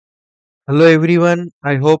Hello everyone,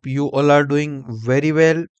 I hope you all are doing very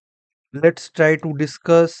well. Let's try to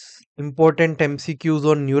discuss important MCQs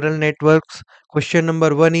on neural networks. Question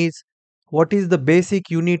number 1 is, what is the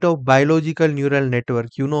basic unit of biological neural network?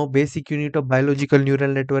 Basic unit of biological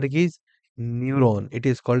neural network is neuron. It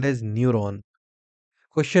is called as neuron.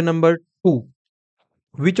 Question number 2,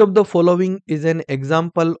 which of the following is an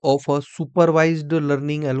example of a supervised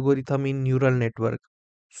learning algorithm in neural network?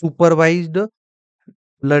 Supervised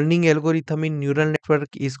learning algorithm in neural network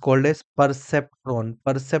is called as perceptron.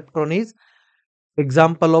 Perceptron is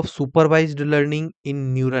example of supervised learning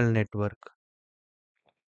in neural network.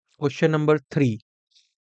 Question number 3,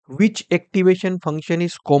 which activation function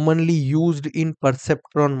is commonly used in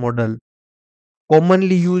perceptron model?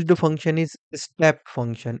 Commonly used function is step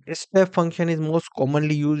function. Step function is most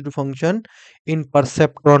commonly used function in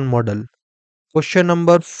perceptron model. Question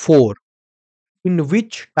number 4, in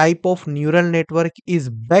which type of neural network is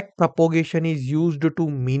backpropagation is used to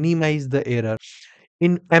minimize the error?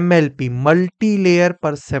 In MLP, multi-layer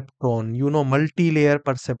perceptron, multi-layer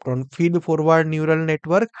perceptron, feed-forward neural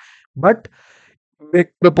network, but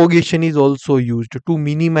backpropagation is also used to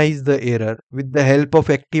minimize the error. With the help of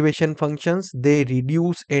activation functions, they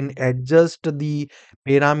reduce and adjust the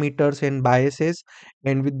parameters and biases,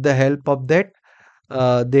 and with the help of that,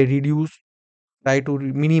 they try to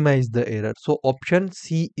minimize the error. So option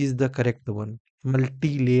C is the correct one.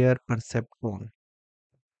 Multi-layer perceptron.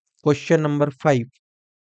 Question number 5.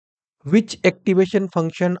 Which activation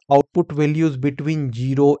function output values between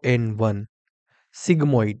 0 and 1?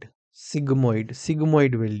 Sigmoid.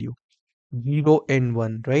 Sigmoid value. 0 and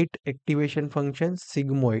 1, right? Activation function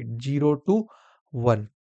sigmoid 0 to 1.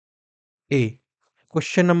 A.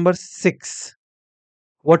 Question number 6.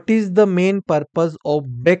 What is the main purpose of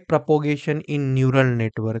backpropagation in neural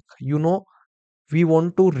network? We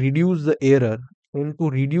want to reduce the error, and to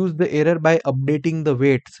reduce the error by updating the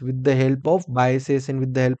weights with the help of biases and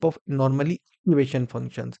with the help of normally activation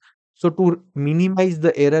functions. So to minimize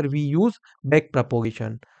the error we use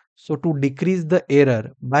backpropagation. So to decrease the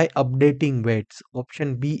error by updating weights,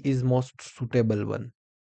 option B is most suitable one.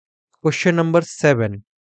 Question number 7,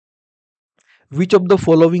 which of the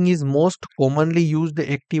following is most commonly used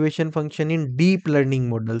activation function in deep learning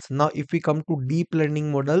models? Now, if we come to deep learning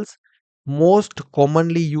models, most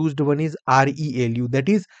commonly used one is ReLU, that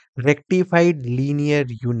is rectified linear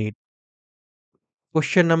unit.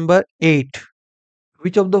 Question number 8.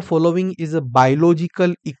 Which of the following is a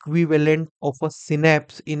biological equivalent of a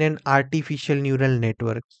synapse in an artificial neural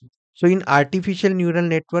network? So, in artificial neural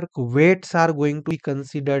network, weights are going to be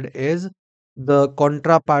considered as the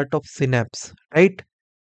contrapart of synapse, right?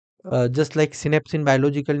 Just like synapse in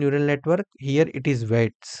biological neural network, here it is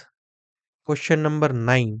weights. Question number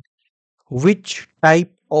 9. Which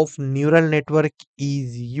type of neural network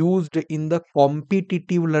is used in the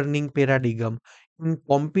competitive learning paradigm? In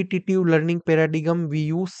competitive learning paradigm, we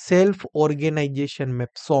use self-organization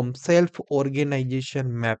maps. Some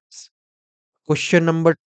self-organization maps. Question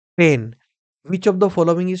number 10. Which of the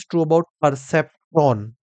following is true about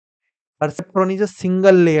perceptron? Perceptron is a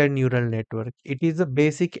single layer neural network. It is a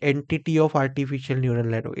basic entity of artificial neural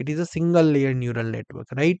network. It is a single layer neural network,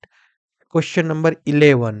 right? Question number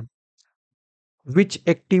 11. Which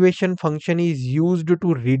activation function is used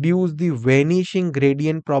to reduce the vanishing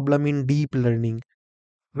gradient problem in deep learning?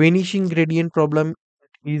 Vanishing gradient problem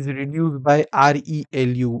is reduced by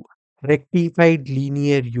ReLU, rectified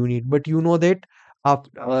linear unit. But you know that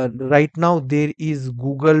right now there is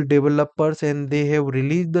Google developers and they have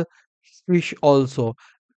released the Fish also.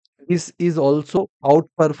 This is also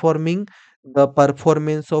outperforming the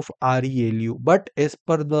performance of ReLU. But as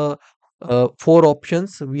per the four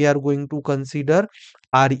options, we are going to consider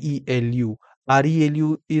ReLU.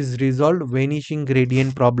 ReLU is resolved vanishing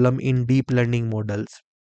gradient problem in deep learning models.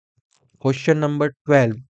 Question number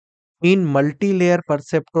 12. In multi-layer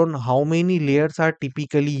perceptron, how many layers are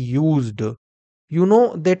typically used? You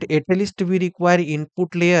know that at least we require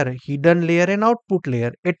input layer, hidden layer and output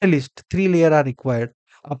layer. At least three layer are required.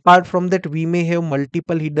 Apart from that, we may have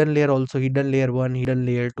multiple hidden layer also, hidden layer 1, hidden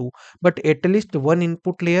layer 2. But at least one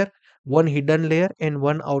input layer, one hidden layer and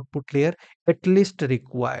one output layer at least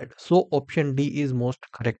required. So option D is most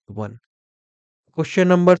correct one. Question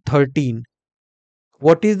number 13.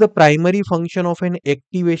 What is the primary function of an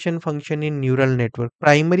activation function in neural network?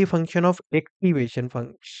 Primary function of activation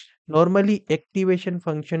function. Normally, activation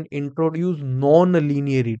function introduce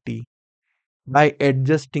non-linearity by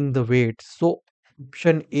adjusting the weights. So,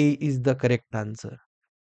 option A is the correct answer.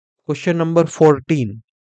 Question number 14.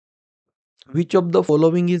 Which of the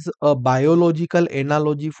following is a biological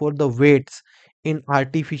analogy for the weights in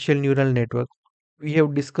artificial neural network? We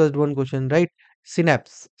have discussed one question, right?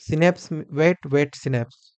 Synapse. Synapse, wet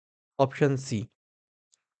synapse. Option C.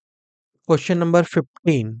 Question number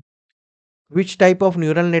 15. Which type of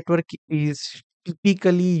neural network is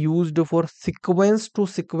typically used for sequence to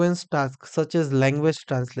sequence tasks such as language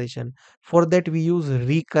translation? For that, we use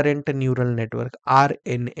recurrent neural network,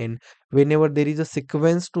 RNN. Whenever there is a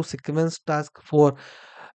sequence to sequence task for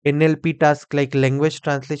NLP task like language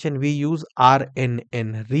translation, we use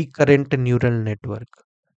RNN, recurrent neural network.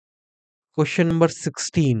 Question number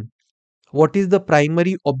 16. What is the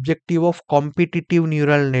primary objective of competitive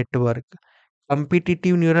neural network?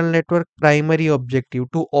 Competitive neural network primary objective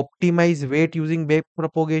to optimize weight using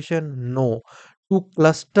backpropagation? No. To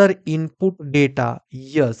cluster input data?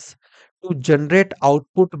 Yes. To generate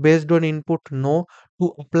output based on input? No.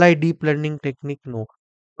 To apply deep learning technique? No.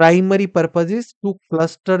 Primary purpose is to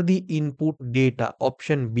cluster the input data.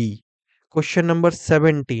 Option B. Question number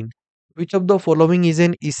 17. Which of the following is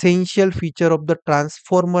an essential feature of the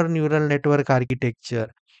transformer neural network architecture?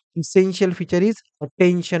 Essential feature is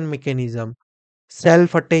attention mechanism,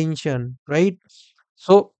 self attention, right?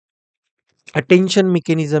 So attention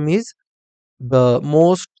mechanism is the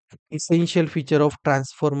most essential feature of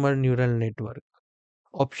transformer neural network.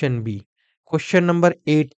 Option B. Question number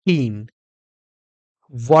 18.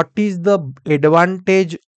 What is the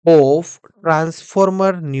advantage of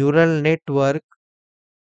transformer neural network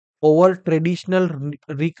over traditional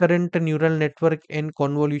recurrent neural network and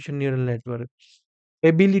convolution neural network?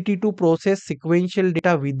 Ability to process sequential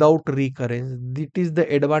data without recurrence. It is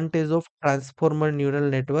the advantage of transformer neural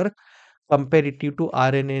network comparative to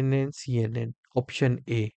RNN and CNN. Option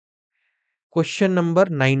A. Question number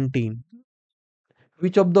 19.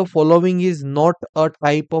 Which of the following is not a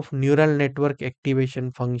type of neural network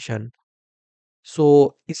activation function?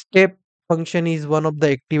 So step function is one of the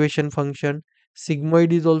activation function.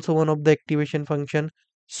 Sigmoid is also one of the activation function.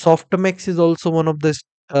 Softmax is also one of the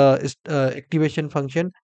activation function.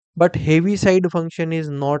 But heavy side function is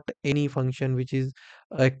not any function which is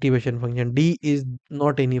activation function. D is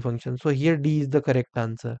not any function. So here D is the correct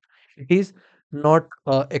answer. It is not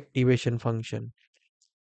a activation function.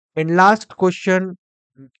 And last question,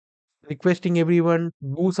 requesting everyone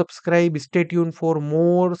do subscribe. Stay tuned for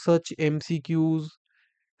more such MCQs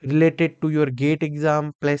related to your gate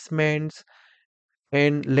exam placements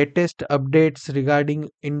and latest updates regarding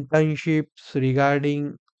internships,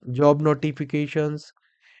 regarding job notifications,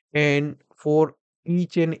 and for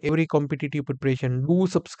each and every competitive preparation. Do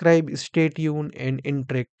subscribe, stay tuned, and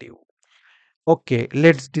interactive. Okay,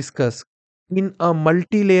 let's discuss. In a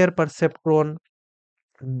multi-layer perceptron,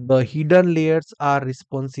 the hidden layers are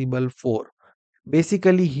responsible for.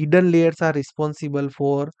 Basically, hidden layers are responsible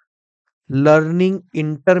for learning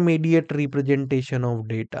intermediate representation of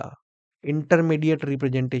data. Intermediate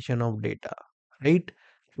representation of data, right?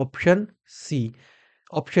 Option C.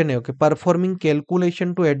 Option A, okay. Performing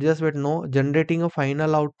calculation to adjust weight, no. Generating a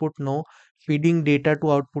final output, no. Feeding data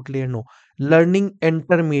to output layer, no. Learning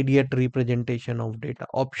intermediate representation of data.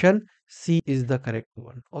 Option C is the correct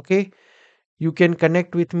one. Okay. You can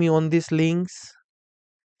connect with me on these links.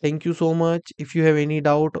 Thank you so much. If you have any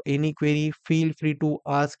doubt, any query, feel free to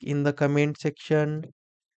ask in the comment section.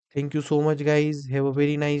 Thank you so much, guys. Have a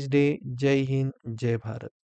very nice day. Jai Hind, Jai Bharat.